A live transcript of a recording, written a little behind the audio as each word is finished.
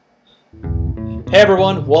Hey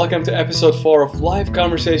everyone, welcome to episode 4 of Live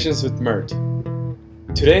Conversations with Mert.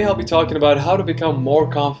 Today I'll be talking about how to become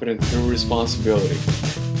more confident through responsibility.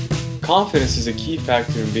 Confidence is a key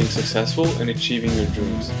factor in being successful and achieving your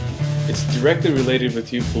dreams. It's directly related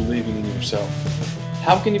with you believing in yourself.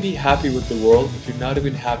 How can you be happy with the world if you're not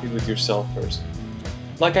even happy with yourself first?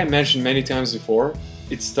 Like I mentioned many times before,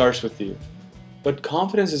 it starts with you. But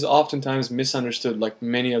confidence is oftentimes misunderstood like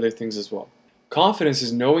many other things as well. Confidence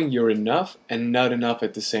is knowing you're enough and not enough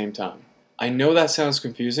at the same time. I know that sounds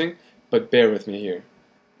confusing, but bear with me here.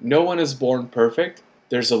 No one is born perfect.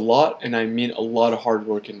 There's a lot, and I mean a lot of hard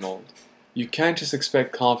work involved. You can't just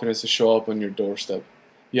expect confidence to show up on your doorstep.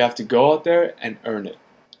 You have to go out there and earn it.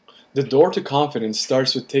 The door to confidence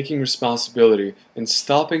starts with taking responsibility and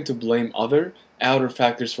stopping to blame outer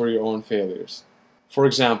factors for your own failures. For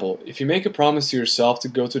example, if you make a promise to yourself to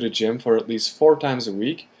go to the gym for at least 4 times a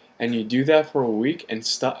week, and you do that for a week and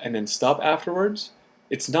then stop afterwards,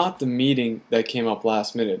 it's not the meeting that came up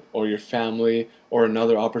last minute, or your family, or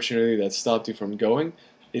another opportunity that stopped you from going.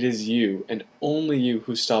 It is you, and only you,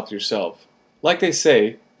 who stopped yourself. Like they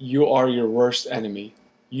say, you are your worst enemy.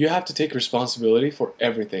 You have to take responsibility for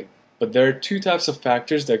everything, but there are 2 types of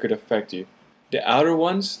factors that could affect you. The outer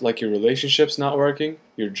ones, like your relationships not working,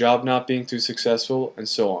 your job not being too successful, and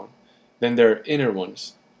so on. Then there are inner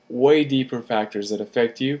ones, way deeper factors that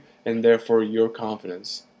affect you and therefore your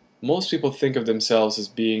confidence. Most people think of themselves as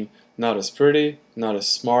being not as pretty, not as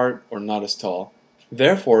smart, or not as tall.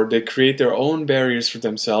 Therefore, they create their own barriers for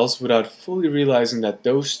themselves without fully realizing that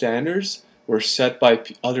those standards were set by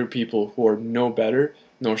other people who are no better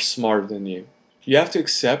nor smarter than you. You have to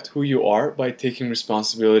accept who you are by taking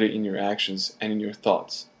responsibility in your actions and in your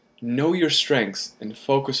thoughts. Know your strengths and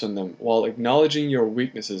focus on them while acknowledging your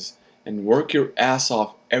weaknesses, and work your ass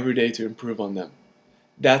off every day to improve on them.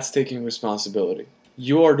 That's taking responsibility.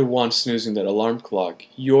 You are the one snoozing that alarm clock.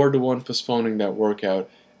 You're the one postponing that workout.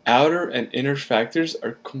 Outer and inner factors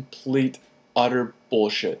are complete, utter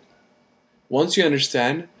bullshit. Once you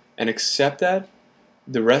understand and accept that,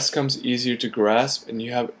 the rest comes easier to grasp, and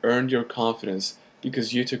you have earned your confidence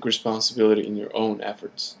because you took responsibility in your own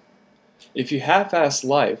efforts. If you half-ass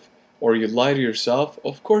life, or you lie to yourself,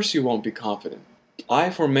 of course you won't be confident.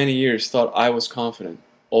 I, for many years, thought I was confident.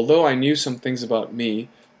 Although I knew some things about me,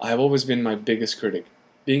 I have always been my biggest critic,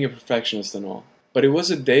 being a perfectionist and all. But it was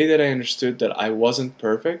a day that I understood that I wasn't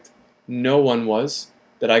perfect, no one was,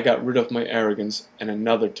 that I got rid of my arrogance and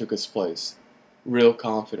another took its place. Real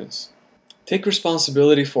confidence. Take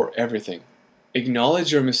responsibility for everything.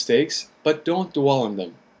 Acknowledge your mistakes, but don't dwell on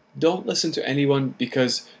them. Don't listen to anyone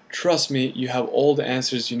because, trust me, you have all the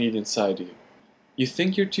answers you need inside you. You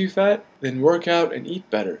think you're too fat? Then work out and eat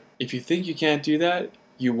better. If you think you can't do that,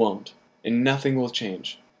 you won't, and nothing will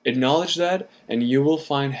change. Acknowledge that, and you will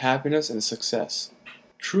find happiness and success.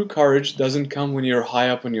 True courage doesn't come when you're high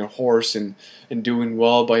up on your horse and doing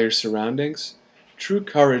well by your surroundings. True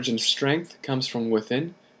courage and strength comes from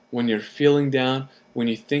within, when you're feeling down, when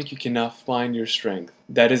you think you cannot find your strength.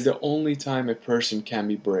 That is the only time a person can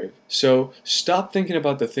be brave. So stop thinking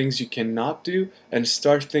about the things you cannot do and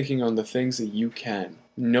start thinking on the things that you can.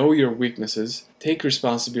 Know your weaknesses, take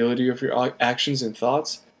responsibility of your actions and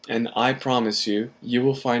thoughts, and I promise you, you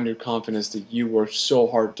will find your confidence that you worked so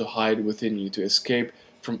hard to hide within you to escape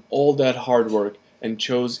from all that hard work and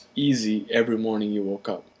chose easy every morning you woke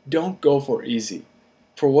up. Don't go for easy.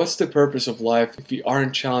 For what's the purpose of life if we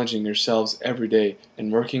aren't challenging ourselves every day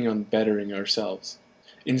and working on bettering ourselves?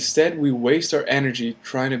 Instead, we waste our energy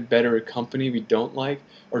trying to better a company we don't like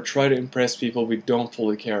or try to impress people we don't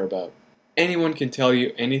fully care about. Anyone can tell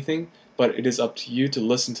you anything, but it is up to you to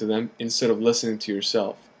listen to them instead of listening to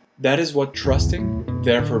yourself. That is what trusting,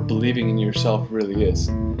 therefore believing in yourself, really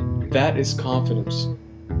is. That is confidence,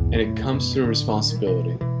 and it comes through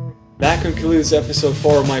responsibility. That concludes episode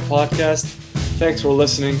 4 of my podcast. Thanks for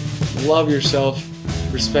listening. Love yourself,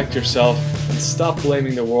 respect yourself, and stop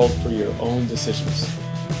blaming the world for your own decisions.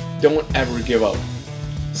 Don't ever give up.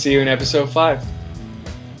 See you in episode 5.